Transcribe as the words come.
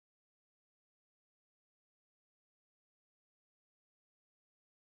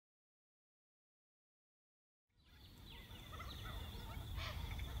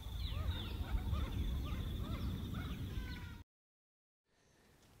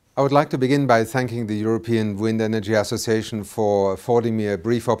I would like to begin by thanking the European Wind Energy Association for affording me a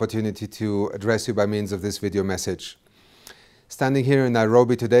brief opportunity to address you by means of this video message. Standing here in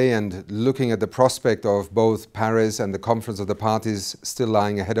Nairobi today and looking at the prospect of both Paris and the Conference of the Parties still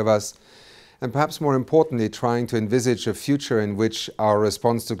lying ahead of us, and perhaps more importantly trying to envisage a future in which our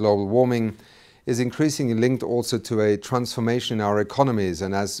response to global warming is increasingly linked also to a transformation in our economies,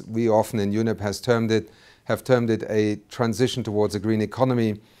 and as we often in UNEP have termed it a transition towards a green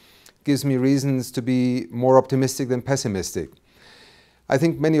economy, gives me reasons to be more optimistic than pessimistic. I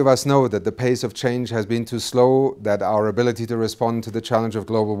think many of us know that the pace of change has been too slow, that our ability to respond to the challenge of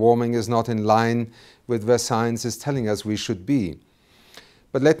global warming is not in line with where science is telling us we should be.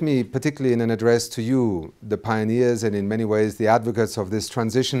 But let me, particularly in an address to you, the pioneers and in many ways the advocates of this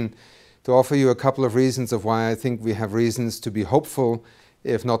transition, to offer you a couple of reasons of why I think we have reasons to be hopeful,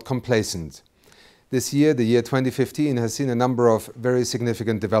 if not complacent. This year, the year 2015, has seen a number of very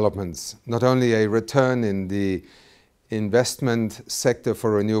significant developments. Not only a return in the investment sector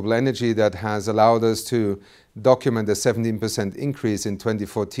for renewable energy that has allowed us to document a 17% increase in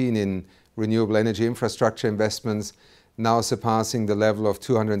 2014 in renewable energy infrastructure investments, now surpassing the level of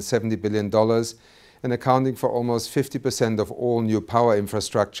 $270 billion and accounting for almost 50% of all new power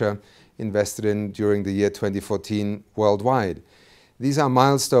infrastructure invested in during the year 2014 worldwide. These are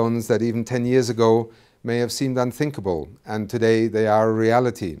milestones that even 10 years ago may have seemed unthinkable, and today they are a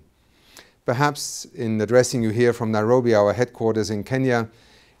reality. Perhaps in addressing you here from Nairobi, our headquarters in Kenya,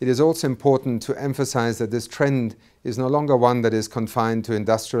 it is also important to emphasize that this trend is no longer one that is confined to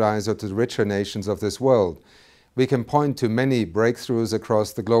industrialized or to the richer nations of this world. We can point to many breakthroughs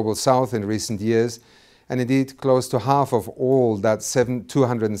across the global south in recent years, and indeed close to half of all that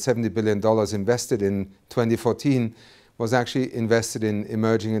 $270 billion invested in 2014 was actually invested in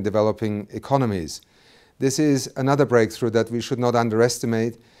emerging and developing economies. This is another breakthrough that we should not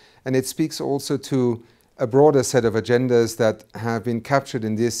underestimate, and it speaks also to a broader set of agendas that have been captured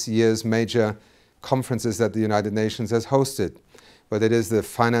in this year's major conferences that the United Nations has hosted, whether it is the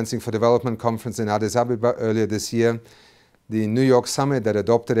Financing for Development Conference in Addis Ababa earlier this year, the New York Summit that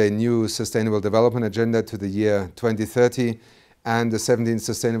adopted a new Sustainable Development Agenda to the year 2030, and the 17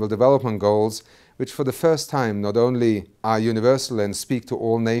 Sustainable Development Goals, which for the first time not only are universal and speak to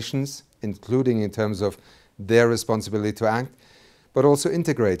all nations, including in terms of their responsibility to act, but also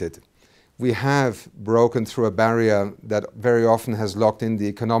integrated. We have broken through a barrier that very often has locked in the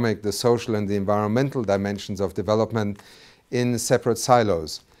economic, the social and the environmental dimensions of development in separate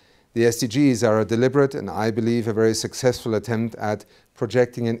silos. The SDGs are a deliberate and I believe a very successful attempt at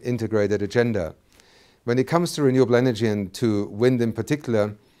projecting an integrated agenda. When it comes to renewable energy and to wind in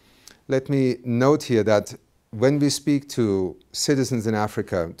particular, let me note here that when we speak to citizens in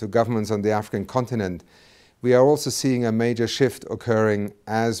Africa, to governments on the African continent, we are also seeing a major shift occurring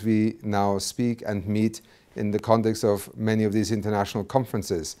as we now speak and meet in the context of many of these international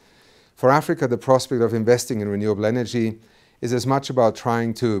conferences. For Africa, the prospect of investing in renewable energy is as much about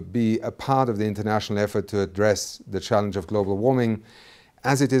trying to be a part of the international effort to address the challenge of global warming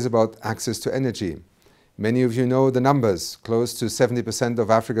as it is about access to energy. Many of you know the numbers. Close to 70%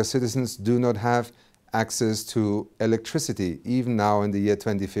 of Africa's citizens do not have access to electricity, even now in the year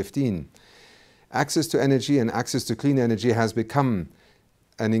 2015. Access to energy and access to clean energy has become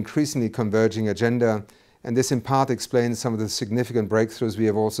an increasingly converging agenda, and this in part explains some of the significant breakthroughs we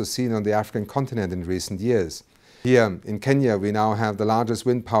have also seen on the African continent in recent years. Here in Kenya, we now have the largest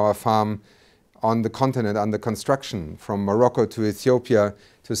wind power farm on the continent under construction, from Morocco to Ethiopia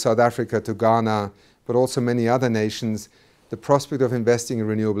to South Africa to Ghana, but also many other nations. The prospect of investing in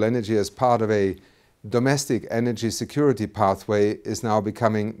renewable energy as part of a domestic energy security pathway is now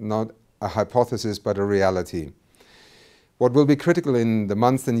becoming not a hypothesis but a reality. What will be critical in the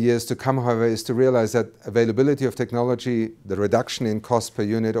months and years to come, however, is to realize that availability of technology, the reduction in cost per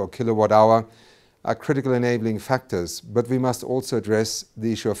unit or kilowatt hour are critical enabling factors, but we must also address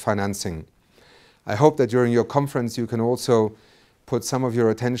the issue of financing. I hope that during your conference you can also put some of your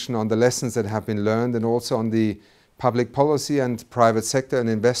attention on the lessons that have been learned and also on the public policy and private sector and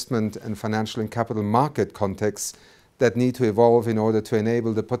investment and financial and capital market contexts that need to evolve in order to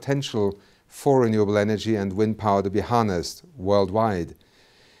enable the potential for renewable energy and wind power to be harnessed worldwide.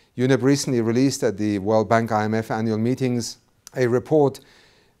 UNEP recently released at the World Bank IMF annual meetings a report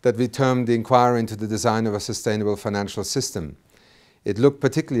that we termed the inquiry into the design of a sustainable financial system. It looked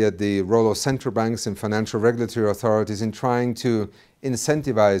particularly at the role of central banks and financial regulatory authorities in trying to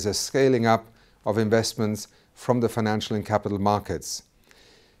incentivize a scaling up of investments from the financial and capital markets.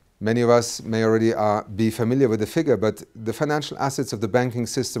 Many of us may already be familiar with the figure, but the financial assets of the banking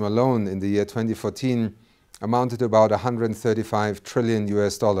system alone in the year 2014 amounted to about 135 trillion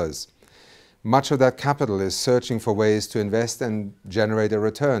US dollars. Much of that capital is searching for ways to invest and generate a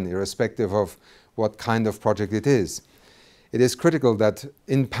return, irrespective of what kind of project it is. It is critical that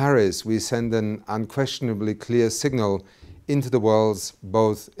in Paris we send an unquestionably clear signal into the world's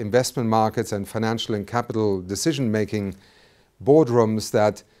both investment markets and financial and capital decision-making boardrooms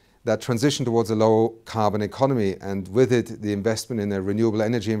that transition towards a low-carbon economy, and with it the investment in a renewable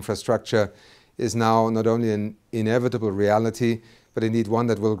energy infrastructure is now not only an inevitable reality, but indeed one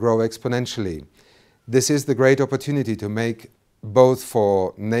that will grow exponentially. This is the great opportunity to make, both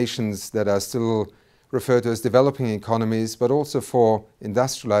for nations that are still referred to as developing economies, but also for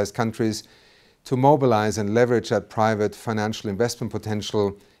industrialized countries, to mobilize and leverage that private financial investment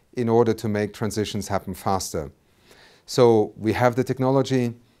potential in order to make transitions happen faster. So we have the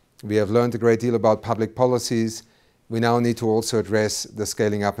technology, we have learned a great deal about public policies. We now need to also address the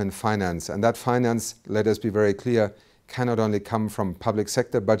scaling up in finance. And that finance, let us be very clear, cannot only come from public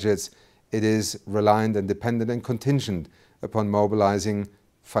sector budgets, it is reliant and dependent and contingent upon mobilizing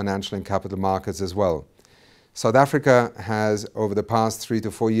financial and capital markets as well. South Africa has, over the past 3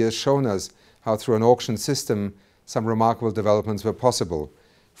 to 4 years, shown us how through an auction system some remarkable developments were possible.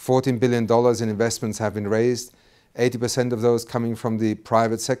 $14 billion in investments have been raised, 80% of those coming from the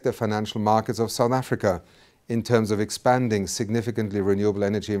private sector financial markets of South Africa in terms of expanding significantly renewable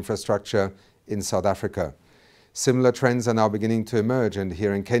energy infrastructure in South Africa. Similar trends are now beginning to emerge, and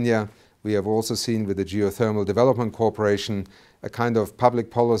here in Kenya we have also seen with the Geothermal Development Corporation a kind of public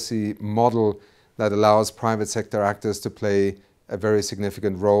policy model that allows private sector actors to play a very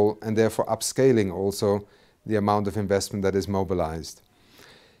significant role, and therefore upscaling also the amount of investment that is mobilized.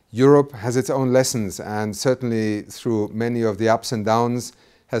 Europe has its own lessons, and certainly through many of the ups and downs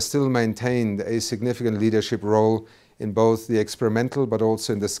has still maintained a significant leadership role in both the experimental but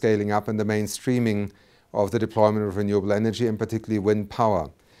also in the scaling up and the mainstreaming of the deployment of renewable energy, and particularly wind power.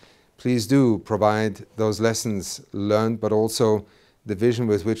 Please do provide those lessons learned, but also the vision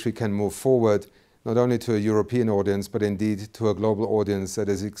with which we can move forward, not only to a European audience, but indeed to a global audience that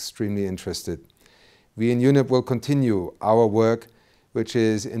is extremely interested. We in UNEP will continue our work, which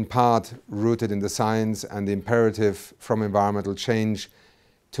is in part rooted in the science and the imperative from environmental change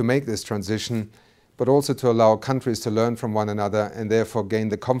to make this transition, but also to allow countries to learn from one another and therefore gain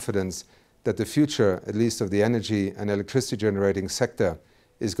the confidence that the future, at least of the energy and electricity generating sector,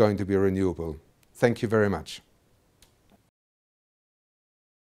 is going to be renewable. Thank you very much.